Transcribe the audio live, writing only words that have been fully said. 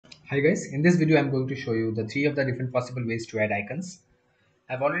Hi guys, in this video I'm going to show you the three of the different possible ways to add icons.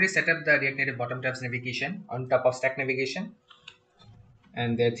 I've already set up the React Native bottom tabs navigation on top of stack navigation,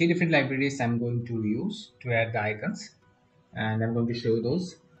 and there are three different libraries I'm going to use to add the icons, and I'm going to show you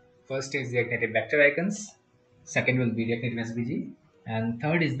those. First is React Native vector icons, second will be React Native SVG, and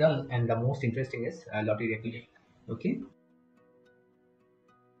third is the most interesting is lottie-react-native. Okay.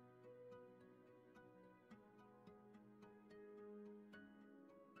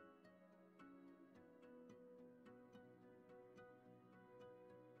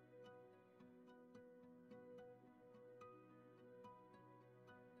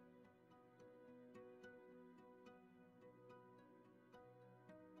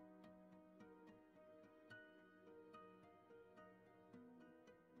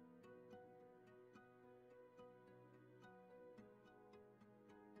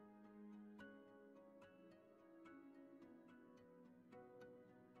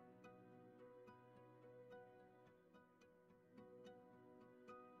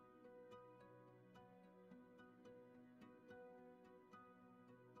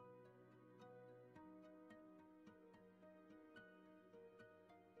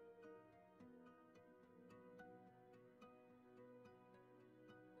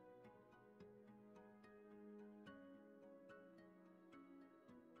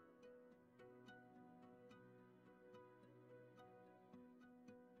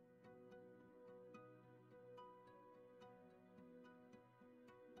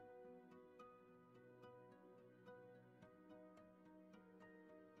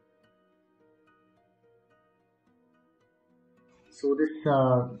 So this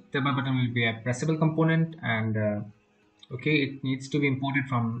table button will be a pressable component, and okay, it needs to be imported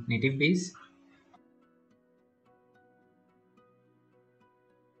from native base.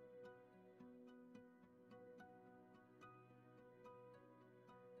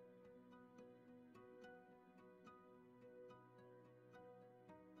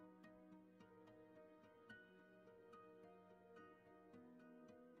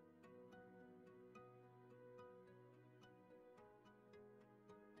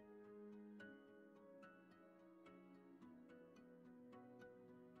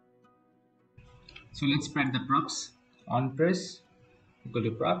 So let's spread the props. On press equal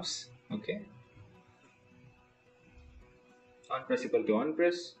to props. Okay. On press equal to on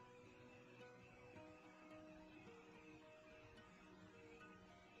press.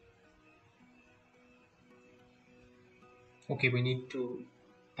 Okay, we need to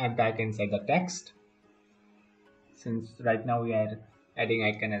add the icon inside the text. Since right now we are adding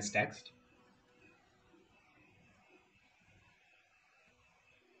icon as text.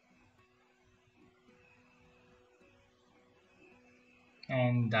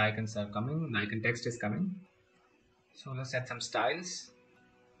 And the icons are coming. The icon text is coming. So let's add some styles.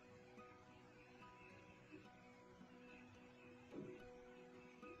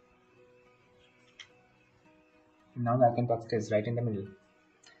 Now the icon text is right in the middle.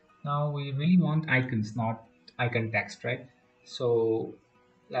 Now we really want icons, not icon text, right? So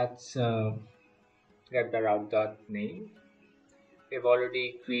let's get the route dot name. We've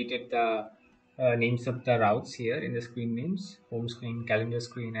already created the names of the routes here in the screen names: home screen, calendar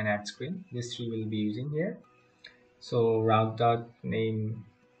screen, and add screen. These three will be using here. So route dot name,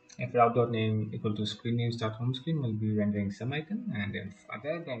 if route dot name equal to screen names dot home screen, will be rendering some icon, and if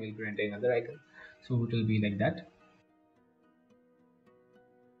other, then we'll be rendering other icon. So it will be like that.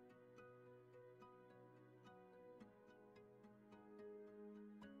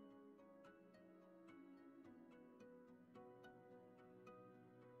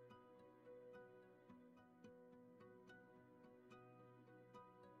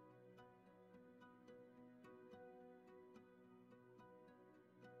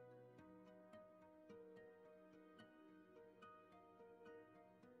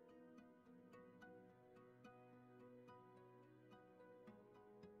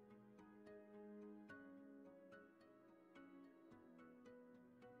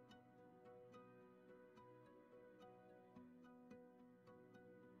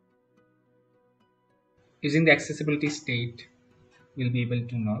 Using the accessibility state, we'll be able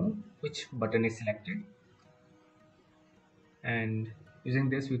to know which button is selected, and using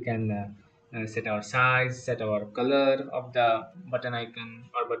this we can set our size, set our color of the button icon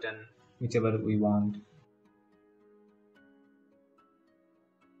or button, whichever we want.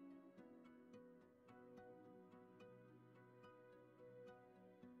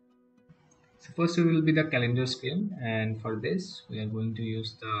 So first we will be the calendar screen, and for this we are going to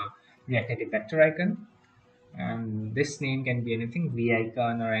use the React Native vector icon, and this name can be anything, v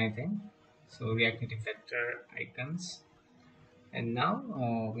icon or anything. So React Native vector icons, And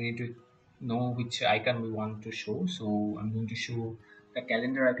now we need to know which icon we want to show. So I'm going to show the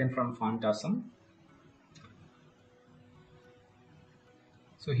calendar icon from Font Awesome.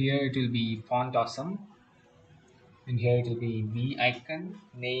 So here it will be Font Awesome, and here it will be V icon,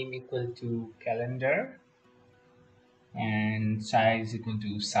 name equal to calendar, and size equal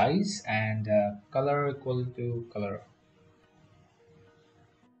to size, and color equal to color.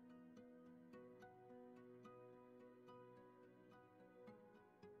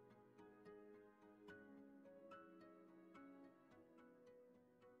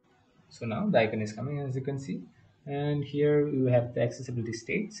 So now the icon is coming, as you can see, and here you have the accessibility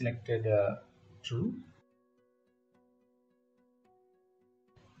state selected true.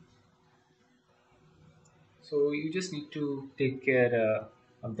 So you just need to take care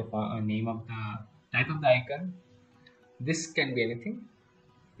of the name of the type of the icon. This can be anything,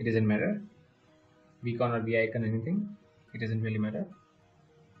 it doesn't matter. Vcon or V icon, anything, it doesn't really matter.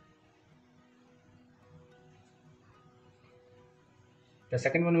 The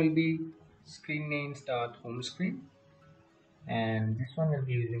second one will be screen name start home screen, and this one will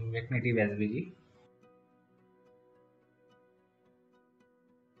be using react-native-svg.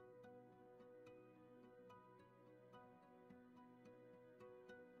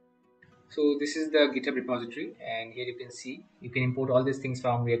 So this is the GitHub repository, and here you can see you can import all these things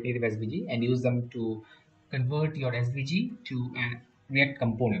from react-native-svg and use them to convert your SVG to a React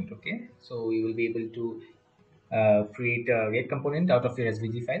component. Okay, so you will be able to create a React component out of your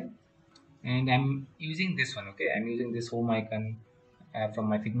SVG file, and I'm using this one. Okay, I'm using this home icon from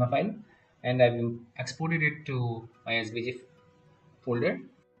my Figma file, and I've exported it to my SVG folder.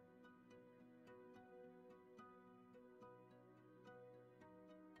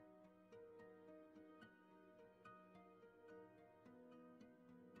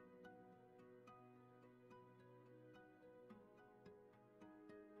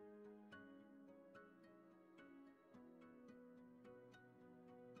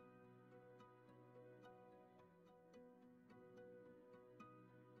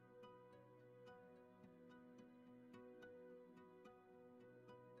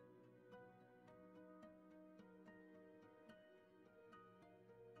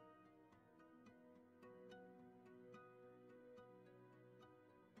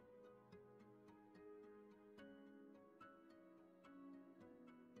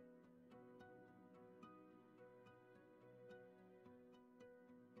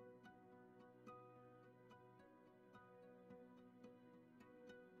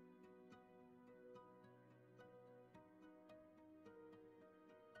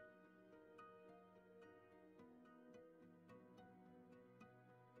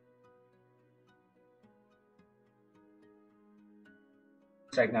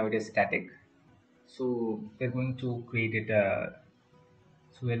 Right now it is static, so we're going to create it.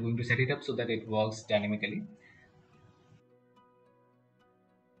 So we're going to set it up so that it works dynamically.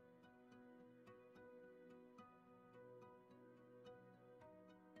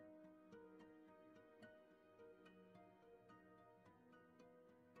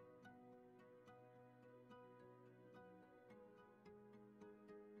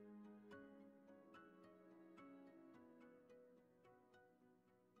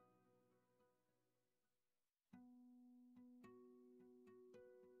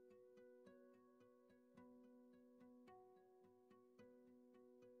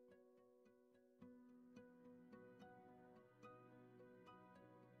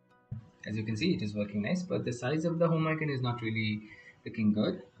 As you can see, it is working nice, but the size of the home icon is not really looking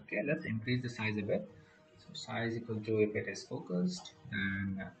good. Okay, let's increase the size a bit. So size equal to, if it is focused,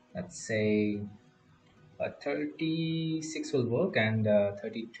 and let's say 36 will work, and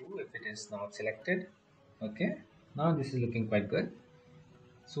 32 if it is not selected. Okay, now this is looking quite good.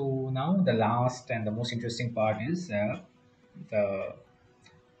 So now the last and the most interesting part is the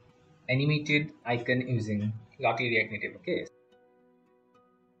animated icon using lottie-react-native. Okay,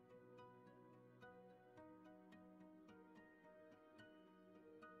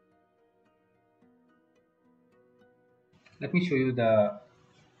 let me show you the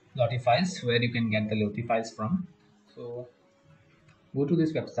lottie files, where you can get the lottie files from. So go to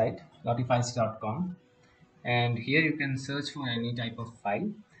this website lottiefiles.com, and here you can search for any type of file,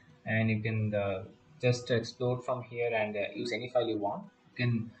 and you can just explore from here and use any file you want. You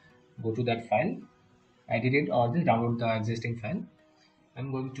can go to that file, edit it, or just download the existing file.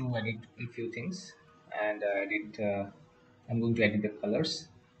 I'm going to edit a few things, and I'm going to edit the colors.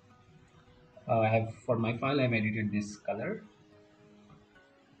 I have, for my file, I've edited this color,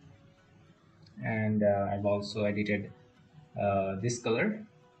 and I've also edited this color.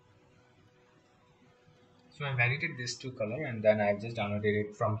 So I validated this to color and then I've just downloaded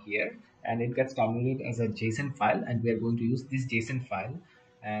it from here, and it gets downloaded as a JSON file, and we are going to use this JSON file.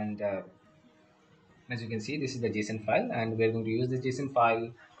 And as you can see, this is the JSON file, and we're going to use this JSON file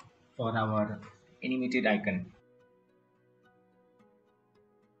for our animated icon.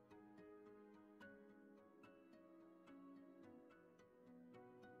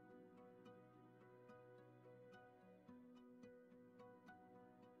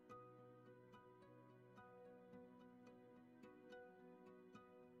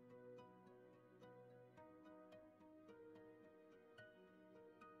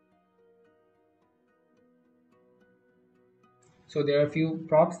 So there are a few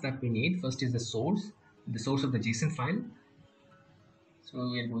props that we need. First is the source of the JSON file. So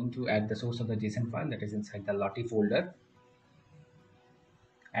we are going to add the source of the JSON file that is inside the lottie folder,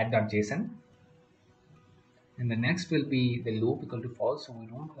 add.json. And the next will be the loop equal to false. So we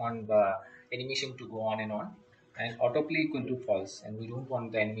don't want the animation to go on, and autoplay equal to false, and we don't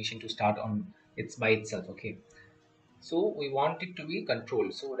want the animation to start on it's by itself. Okay. So we want it to be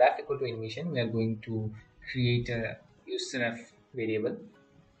controlled. So ref equal to animation, we are going to create a useref variable.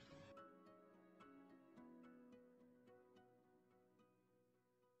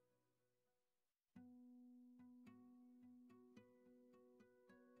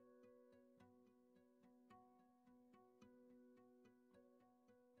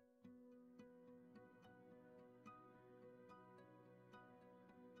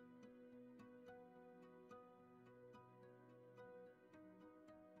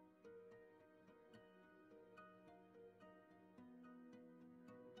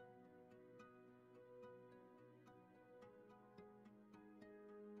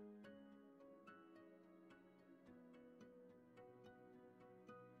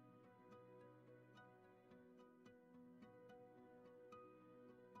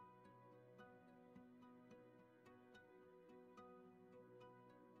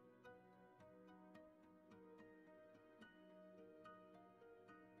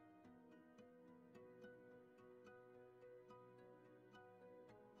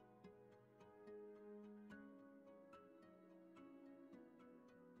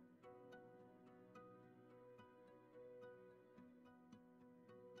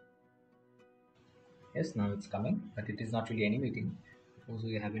 Yes, now it's coming, but it is not really animating because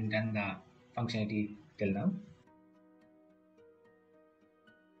we haven't done the functionality till now.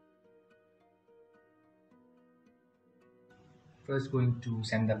 First, going to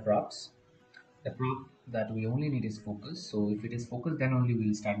send the props. The prop that we only need is focus. So if it is focus, then only we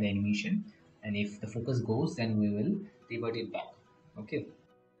will start the animation, and if the focus goes, then we will revert it back. Okay.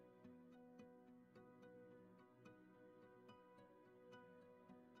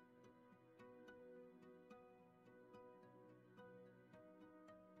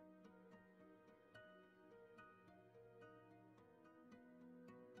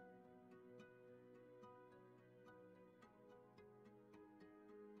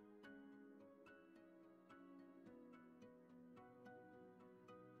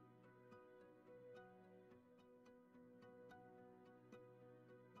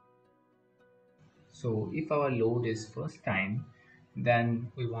 So if our load is first time,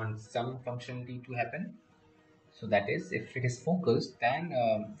 then we want some functionality to happen. So that is, if it is focused, then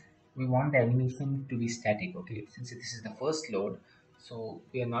we want the animation to be static. Okay, since this is the first load, so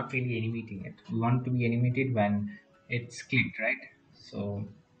we are not really animating it. We want to be animated when it's clicked, right? So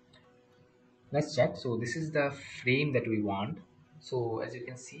let's check. So this is the frame that we want. So as you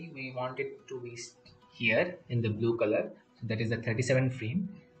can see, we want it to be here in the blue color. So that is the 37 frame.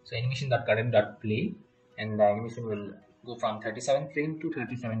 So animation.current.play, and the animation will go from 37 frame to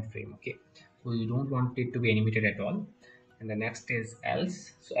 37 frame. Okay, so we don't want it to be animated at all. And the next is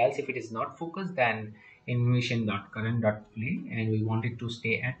else. So else, if it is not focused, then animation.current.play, and we want it to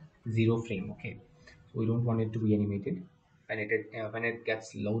stay at 0 frame. Okay, so we don't want it to be animated when it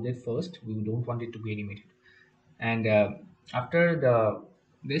gets loaded first. We don't want it to be animated, and after the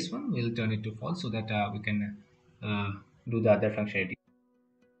this one, we'll turn it to false so that we can do the other functionality.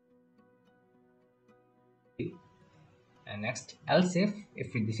 And next, else if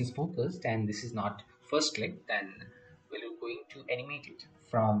this is focused and this is not first click, then we're going to animate it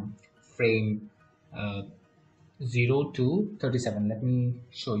from frame uh, 0 to 37. Let me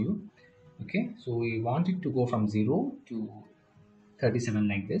show you. Okay, so we want it to go from 0 to 37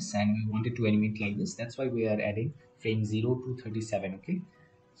 like this, and we want it to animate like this. That's why we are adding frame 0 to 37. Okay,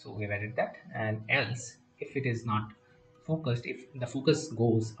 so we've added that. And else, if it is not focused, if the focus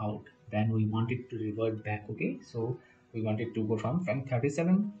goes out, then we want it to revert back. Okay, so we want it to go from frame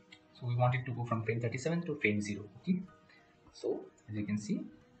 37. So we want it to go from frame 37 to frame 0. Okay, so as you can see,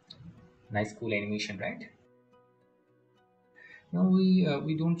 nice cool animation, right? Now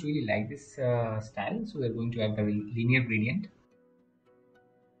we don't really like this style, so we're going to add the linear gradient.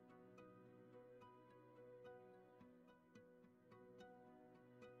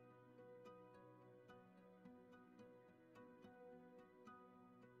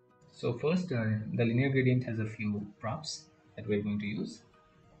 So first, the linear gradient has a few props that we're going to use.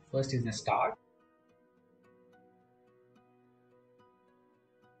 First is the start.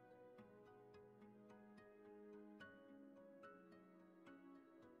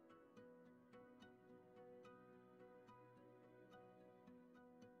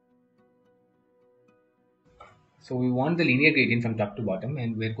 So we want the linear gradient from top to bottom,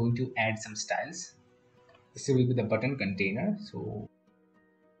 and we're going to add some styles. This will be the button container. So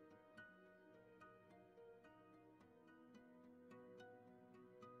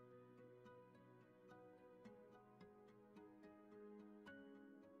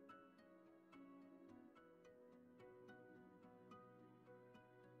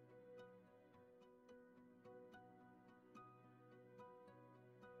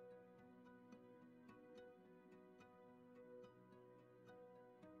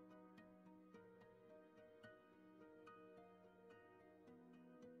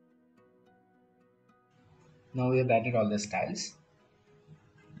now we have added all the styles,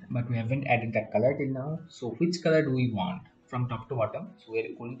 but we haven't added that color till now. So which color do we want from top to bottom? So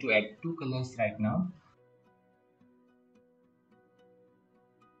we're going to add two colors right now.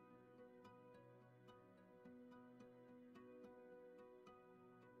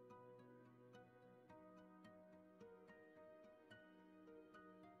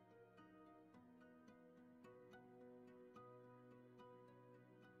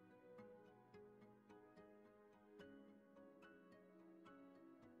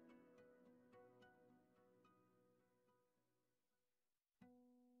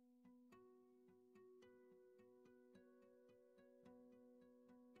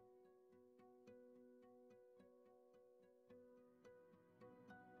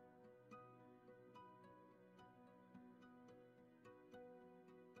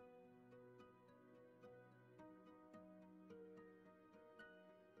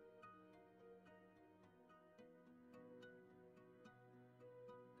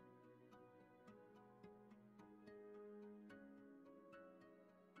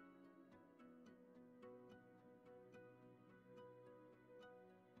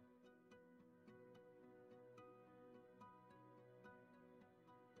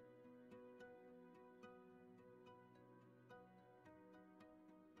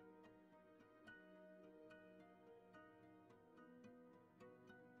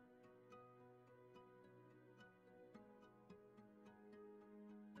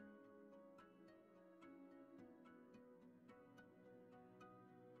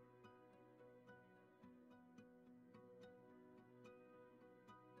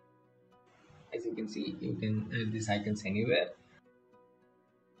 As you can see, you can add these icons anywhere.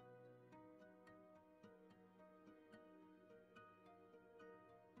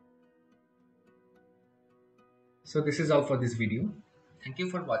 So this is all for this video. Thank you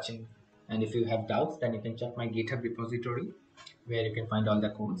for watching. And if you have doubts, then you can check my GitHub repository where you can find all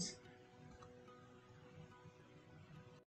the codes.